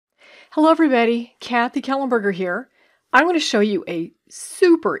Hello everybody, Kathy Kellenberger here. I'm going to show you a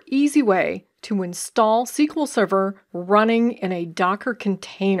super easy way to install SQL Server running in a Docker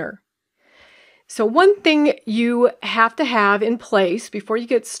container. So one thing you have to have in place before you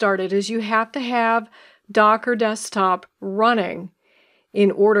get started is you have to have Docker Desktop running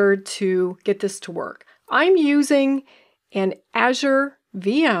in order to get this to work. I'm using an Azure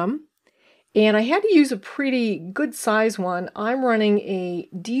VM. And I had to use a pretty good size one. I'm running a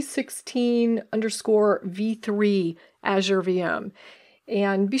D16_V3 Azure VM.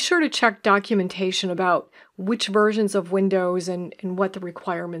 And be sure to check documentation about which versions of Windows and what the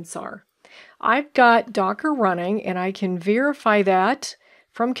requirements are. I've got Docker running, and I can verify that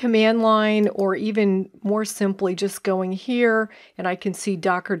from command line, or even more simply just going here and I can see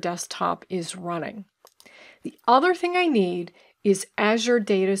Docker Desktop is running. The other thing I need is Azure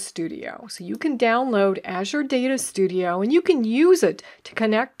Data Studio. So you can download Azure Data Studio and you can use it to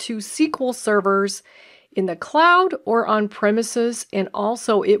connect to SQL servers in the cloud or on premises, and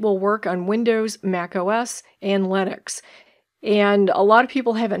also it will work on Windows, Mac OS, and Linux. And a lot of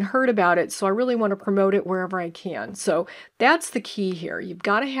people haven't heard about it, so I really want to promote it wherever I can. So that's the key here. You've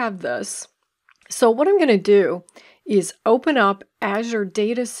got to have this. So what I'm going to do is open up Azure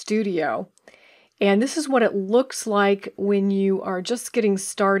Data Studio. And this is what it looks like when you are just getting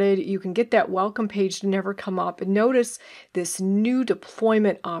started. You can get that welcome page to never come up. And notice this new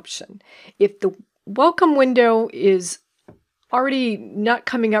deployment option. If the welcome window is already not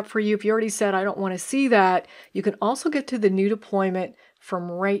coming up for you, if you already said, I don't want to see that, you can also get to the new deployment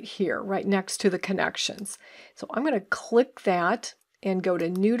from right here, right next to the connections. So I'm going to click that and go to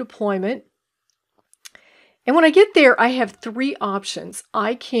new deployment. And when I get there, I have three options.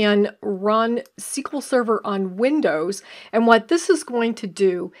 I can run SQL Server on Windows, and what this is going to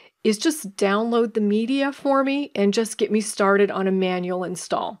do is just download the media for me and just get me started on a manual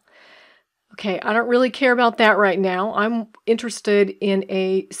install. Okay, I don't really care about that right now. I'm interested in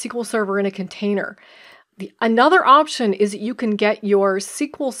a SQL Server in a container. Another option is that you can get your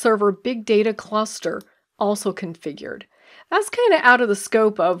SQL Server Big Data Cluster also configured. That's kind of out of the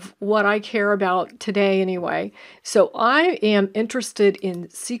scope of what I care about today anyway. So I am interested in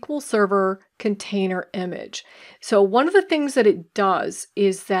SQL Server Container Image. So one of the things that it does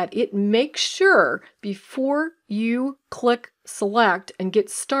is that it makes sure before you click select and get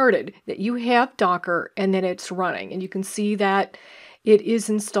started that you have Docker and that it's running. And you can see that it is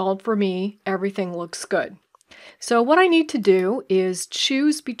installed for me. Everything looks good. So what I need to do is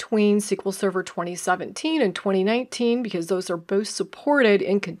choose between SQL Server 2017 and 2019 because those are both supported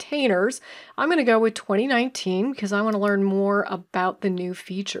in containers. I'm going to go with 2019 because I want to learn more about the new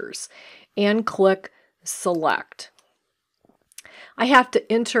features, and click select. I have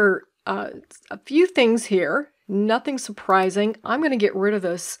to enter a few things here, nothing surprising. I'm going to get rid of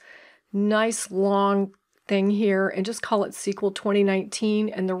this nice long thing here and just call it SQL 2019.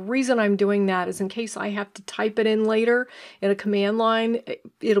 And the reason I'm doing that is in case I have to type it in later in a command line,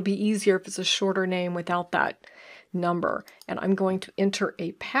 it'll be easier if it's a shorter name without that number. And I'm going to enter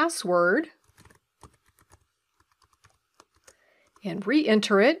a password and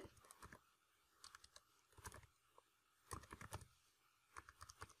re-enter it.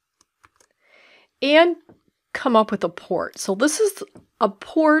 And come up with a port. So this is a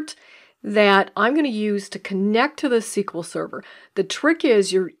port that I'm going to use to connect to the SQL Server. The trick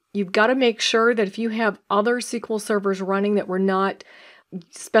is you've got to make sure that if you have other SQL servers running that we're not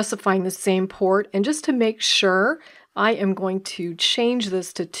specifying the same port. And just to make sure, I am going to change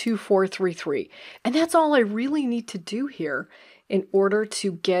this to 2433. And that's all I really need to do here in order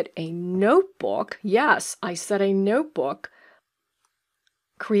to get a notebook. Yes, I said a notebook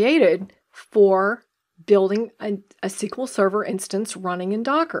created for building a SQL Server instance running in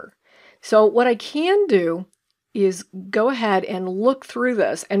Docker. So what I can do is go ahead and look through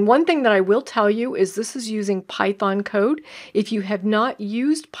this. And one thing that I will tell you is this is using Python code. If you have not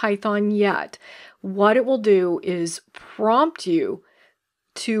used Python yet, what it will do is prompt you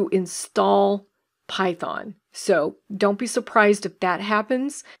to install Python. So don't be surprised if that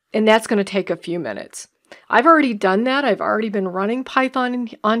happens, and that's going to take a few minutes. I've already done that. I've already been running Python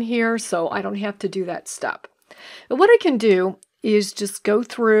on here, so I don't have to do that step. But what I can do is just go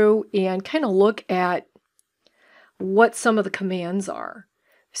through and kind of look at what some of the commands are.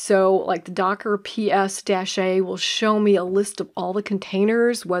 So like the docker ps-a will show me a list of all the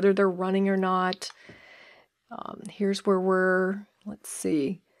containers, whether they're running or not. Here's where we're, let's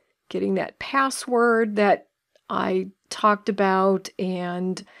see, getting that password that I talked about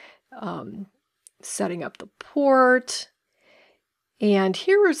and setting up the port. And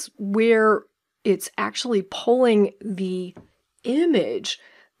here's where it's actually pulling the image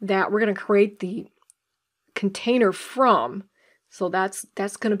that we're going to create the container from. So that's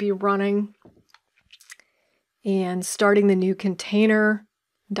going to be running and starting the new container.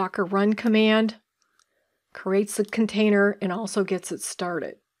 Docker run command creates the container and also gets it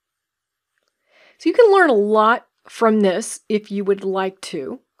started. So you can learn a lot from this if you would like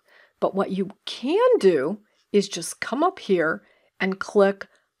to, but what you can do is just come up here and click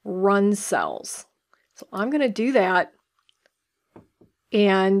Run Cells. So I'm going to do that,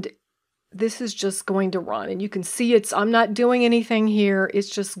 and this is just going to run. And you can see I'm not doing anything here. It's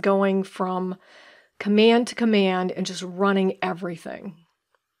just going from command to command and just running everything.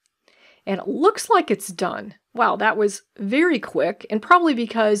 And it looks like it's done. Wow, that was very quick, and probably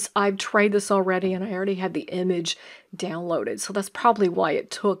because I've tried this already and I already had the image downloaded. So that's probably why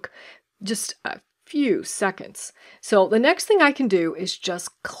it took just a few seconds. So the next thing I can do is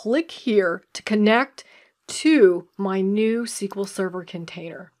just click here to connect to my new SQL Server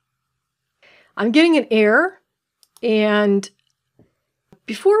container. I'm getting an error, and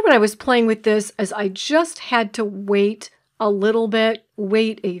before when I was playing with this, as I just had to wait a little bit,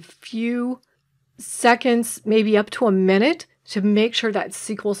 wait a few seconds, maybe up to a minute, to make sure that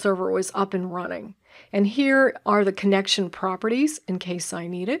SQL Server was up and running. And here are the connection properties in case I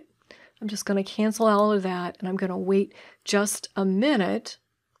need it. I'm just going to cancel all of that, and I'm going to wait just a minute.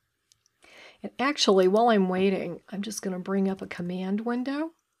 And actually, while I'm waiting, I'm just going to bring up a command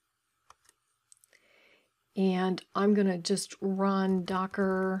window. And I'm going to just run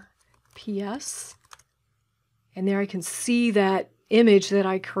docker ps. And there I can see that image that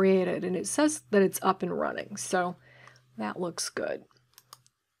I created, and it says that it's up and running. So that looks good.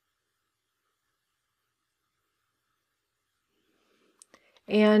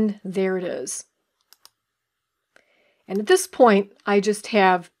 And there it is. And at this point, I just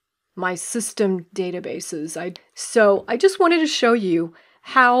have my system databases. So I just wanted to show you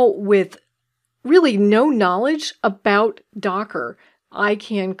how, with really no knowledge about Docker, I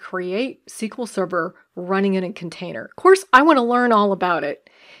can create SQL Server running in a container. Of course, I want to learn all about it,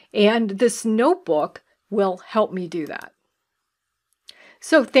 and this notebook will help me do that.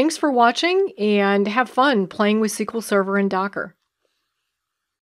 So thanks for watching, and have fun playing with SQL Server and Docker.